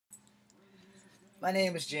My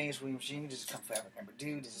name is James Williams Jr. This is Come Forever Remember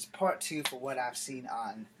Dude. This is part 2 for what I've seen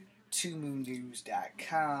on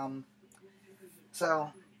twomoonnews.com.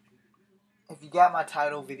 So, if you got my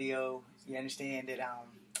title video, you understand that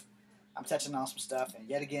I'm touching on some stuff. And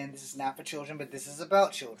yet again, this is not for children, but this is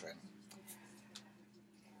about children.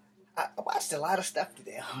 I watched a lot of stuff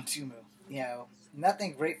today on Tumu. You know,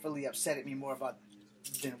 nothing gratefully upset me more about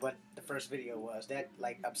than what the first video was. That,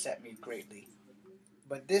 upset me greatly.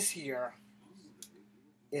 But this here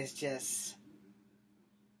is just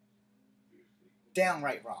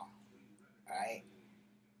downright wrong. Alright?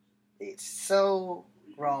 It's so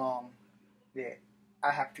wrong that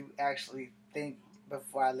I have to actually think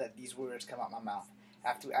before I let these words come out my mouth. I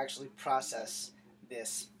have to actually process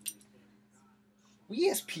this. We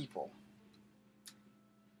as people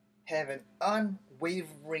have an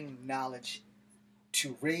unwavering knowledge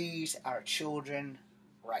to raise our children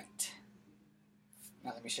right.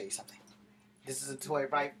 Now let me show you something. This is a toy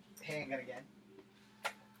right handgun again.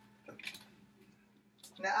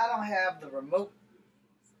 Now I don't have the remote,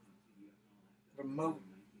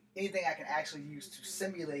 anything I can actually use to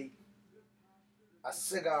simulate a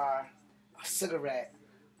cigar, a cigarette,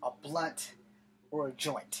 a blunt, or a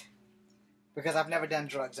joint. Because I've never done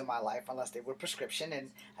drugs in my life unless they were prescription,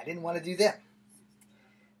 and I didn't want to do them.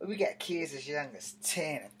 But we got kids as young as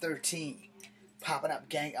 10 and 13 popping up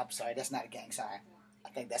I'm sorry, that's not a gang sign. I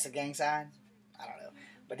think that's a gang sign. I don't know.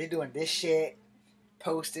 But they're doing this shit,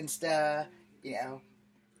 posting stuff, you know.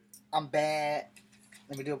 I'm bad.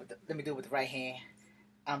 Let me do it with the right hand.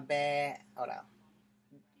 I'm bad. Hold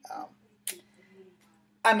on.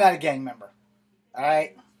 I'm not a gang member.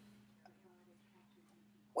 Alright?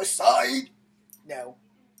 What side? No.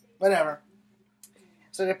 Whatever.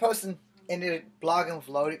 So they're posting and they're blogging with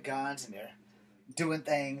loaded guns and they're doing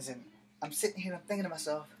things, and I'm sitting here and I'm thinking to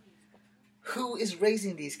myself, who is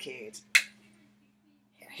raising these kids?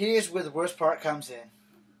 Here's where the worst part comes in.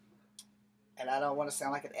 And I don't want to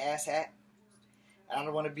sound like an asshat. And I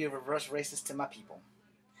don't want to be a reverse racist to my people.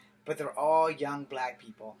 But they're all young black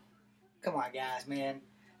people. Come on, guys, man.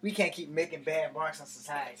 We can't keep making bad marks on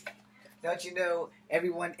society. Don't you know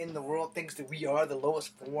everyone in the world thinks that we are the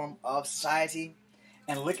lowest form of society?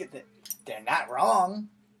 And look at that. They're not wrong.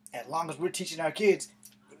 As long as we're teaching our kids,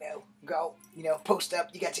 go, post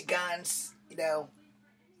up. You got your guns,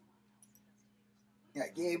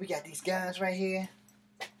 Like, yeah, we got these guns right here.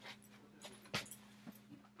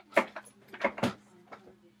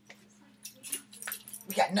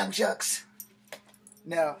 We got nunchucks.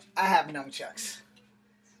 No, I have nunchucks.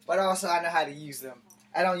 But also I know how to use them.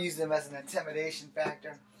 I don't use them as an intimidation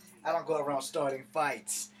factor. I don't go around starting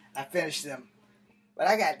fights. I finish them. But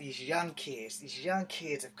I got these young kids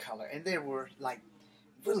of color, and there were,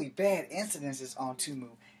 really bad incidences on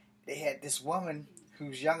Tumu. They had this woman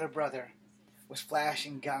whose younger brother was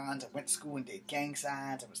flashing guns and went to school and did gang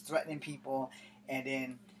signs and was threatening people. And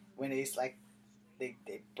then when they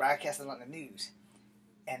broadcast it on the news,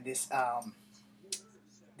 and this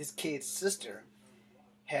kid's sister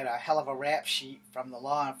had a hell of a rap sheet from the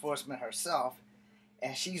law enforcement herself,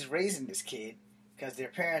 and she's raising this kid because their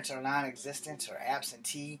parents are non-existent or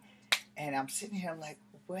absentee. And I'm sitting here, I'm like,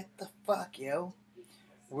 what the fuck, yo?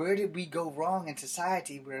 Where did we go wrong in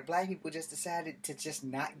society where black people just decided to just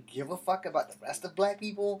not give a fuck about the rest of black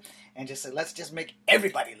people and just said, let's just make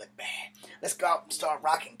everybody look bad. Let's go out and start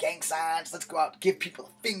rocking gang signs. Let's go out and give people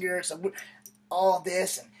a finger. So all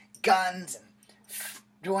this and guns and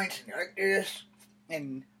joints and like this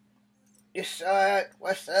and this side,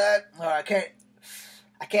 what's that? Oh, I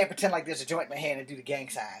can't pretend like there's a joint in my hand and do the gang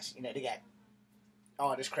signs. They got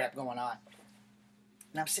all this crap going on.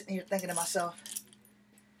 And I'm sitting here thinking to myself,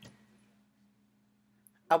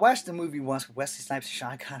 I watched a movie once with Wesley Snipes and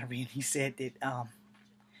Sean Connery, and he said that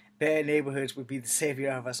bad neighborhoods would be the savior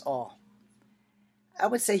of us all. I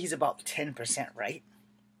would say he's about 10% right.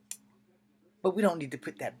 But we don't need to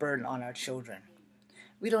put that burden on our children.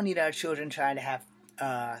 We don't need our children trying to have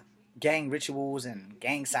gang rituals and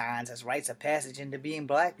gang signs as rites of passage into being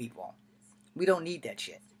black people. We don't need that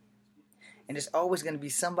shit. And there's always going to be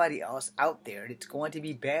somebody else out there that's going to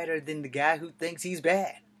be badder than the guy who thinks he's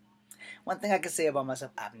bad. One thing I can say about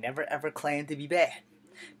myself, I've never ever claimed to be bad.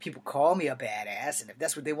 People call me a badass, and if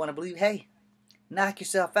that's what they want to believe, hey, knock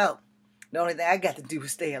yourself out. The only thing I got to do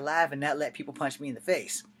is stay alive and not let people punch me in the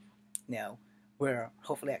face. Where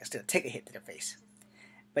hopefully I can still take a hit to the face.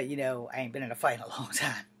 But, I ain't been in a fight in a long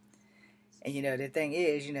time. And, the thing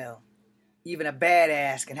is, even a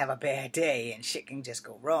badass can have a bad day and shit can just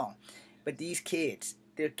go wrong. But these kids,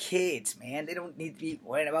 they're kids, man. They don't need to be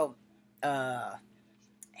worrying about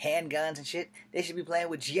handguns and shit. They should be playing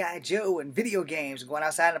with G.I. Joe and video games and going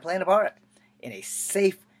outside and playing a park. in a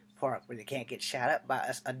safe park where they can't get shot up by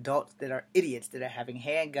us adults that are idiots that are having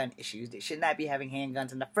handgun issues. They should not be having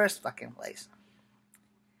handguns in the first fucking place.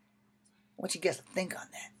 I want you guys to think on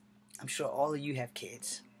that. I'm sure all of you have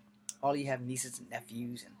kids. All of you have nieces and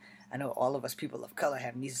nephews, and I know all of us people of color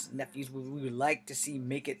have nieces and nephews we would like to see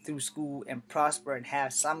make it through school and prosper and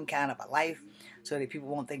have some kind of a life so that people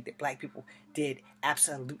won't think that black people did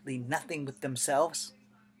absolutely nothing with themselves.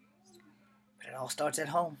 But it all starts at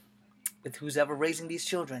home with who's ever raising these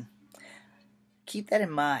children. Keep that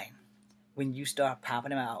in mind when you start popping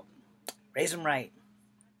them out. Raise them right.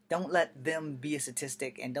 Don't let them be a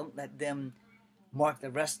statistic, and don't let them mark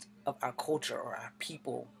the rest of our culture or our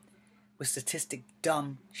people with statistic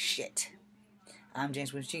dumb shit. I'm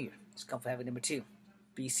James Williams Jr. It's Comfort Habit number 2.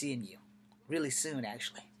 Be seeing you really soon,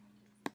 actually.